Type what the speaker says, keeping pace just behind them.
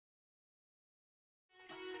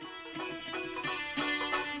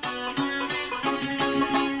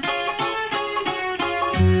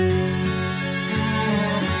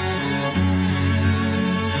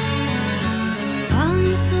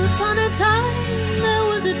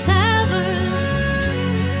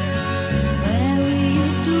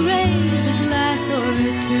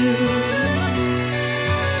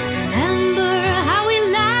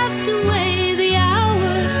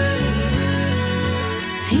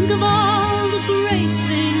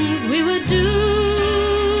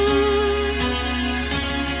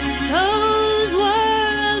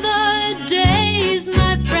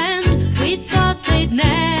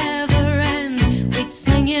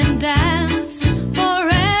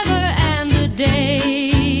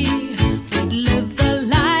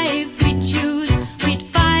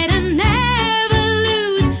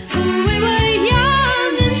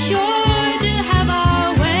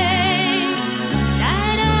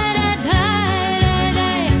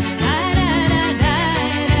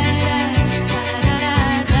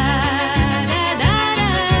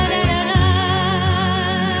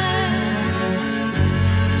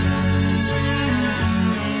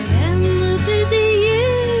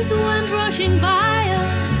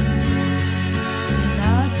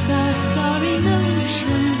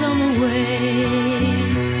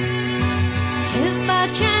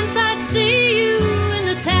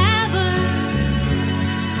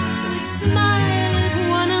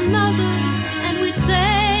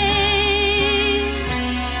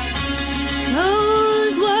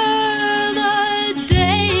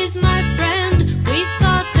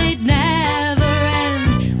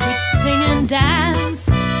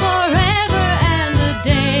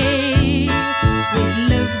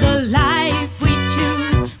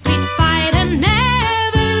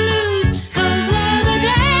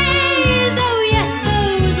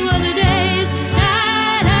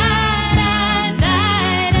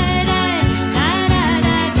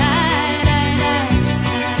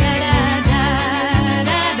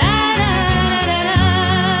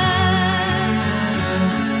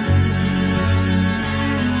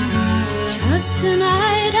Just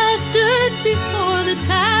tonight I stood before the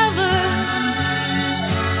tavern.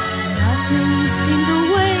 Nothing seemed the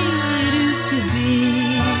way it used to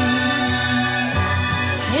be.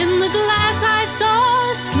 In the glass I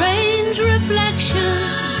saw a strange reflection.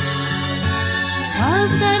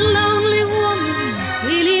 Was that lonely woman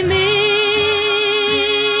really me?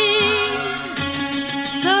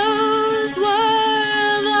 Those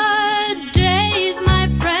were the days, my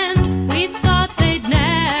friend. We thought they'd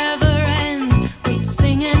never end. We'd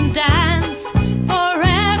sing and dance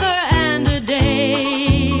forever and a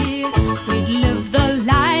day. We'd live the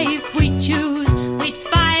life we choose. We'd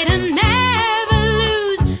fight and never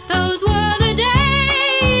lose. Those were the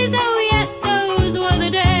days. Oh yes, those were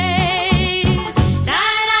the days.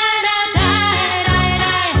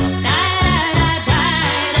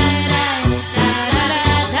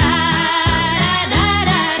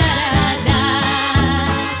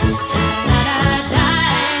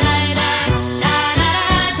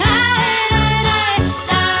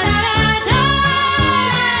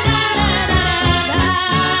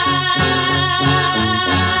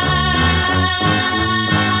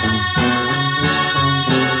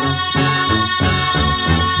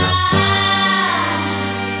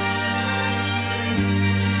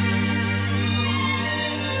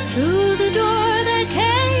 Through the door there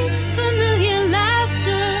came familiar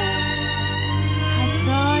laughter. I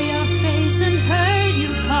saw your face and heard you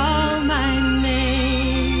call my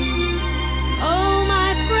name. Oh, my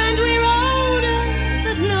friend, we're older,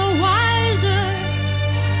 but no wiser.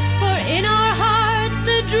 For in our hearts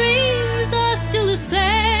the dreams are still the same.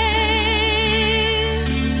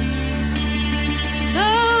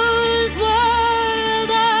 Those were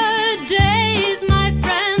the days, my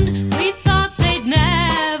friend. We thought they'd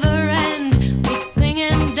never end. We'd sing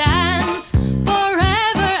and dance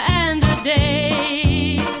forever and a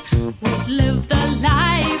day. We'd live the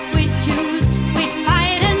life we choose. We'd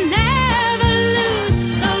fight and never lose.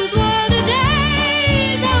 Those were the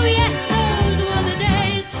days. Oh yes, those were the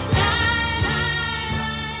days.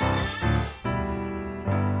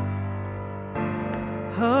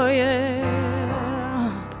 Oh yeah.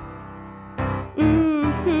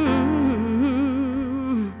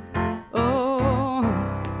 Oh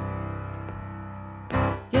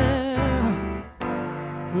yeah.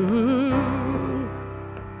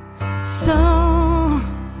 Sometimes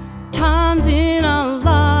in our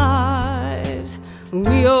lives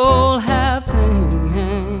we all have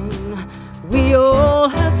pain. We all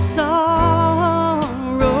have sorrows,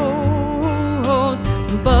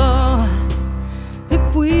 but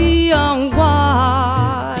if we are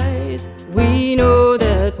wise, we know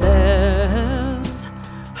that there's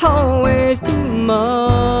always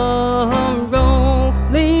tomorrow.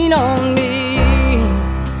 Lean on me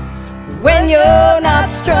when you're not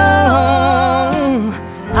strong.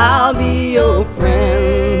 I'll be your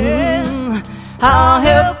friend. I'll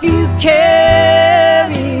help you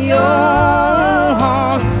carry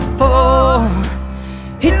on, for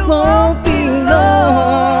it won't be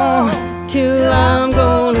long till I'm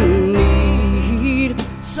gonna need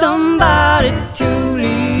somebody to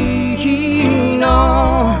lean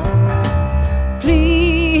on.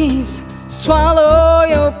 Please swallow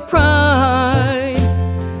your pride.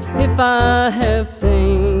 If I have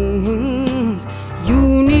things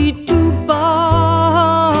you need to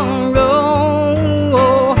borrow,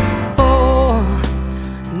 for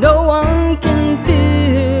no one can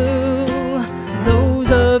fill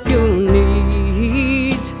those of your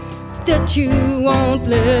needs that you won't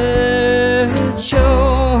let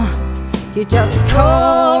show. You just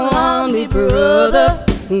call on me, brother,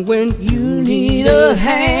 when you need a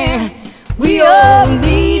hand. We all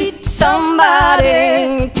need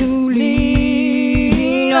somebody to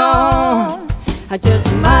lean on. I just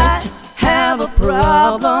might have a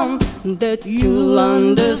problem that you'll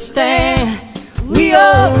understand. We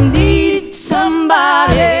all need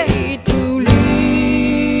somebody to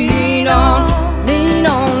lean on. Lean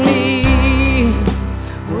on me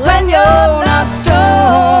when you're not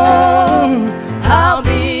strong. I'll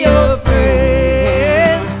be your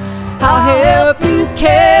friend. I'll help you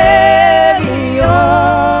carry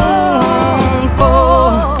on,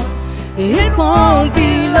 for it won't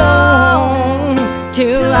be long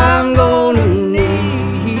till I'm gonna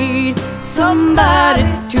need somebody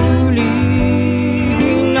to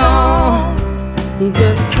lean on. You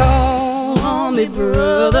just call on me,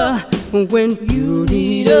 brother, when you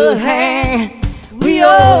need a hand. We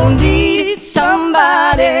all need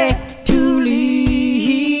somebody to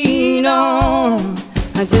lean on.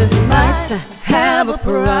 I just might have a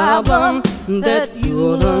problem that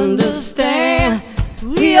you'll understand.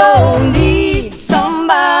 We all need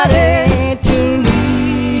somebody to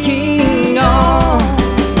lean on.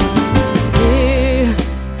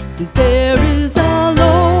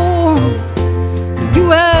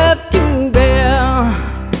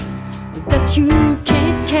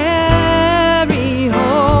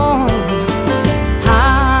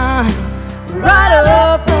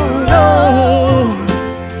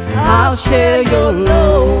 share your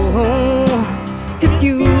load if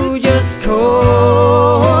you just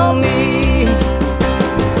call me.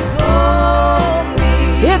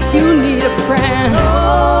 If you need a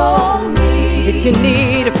friend, if you need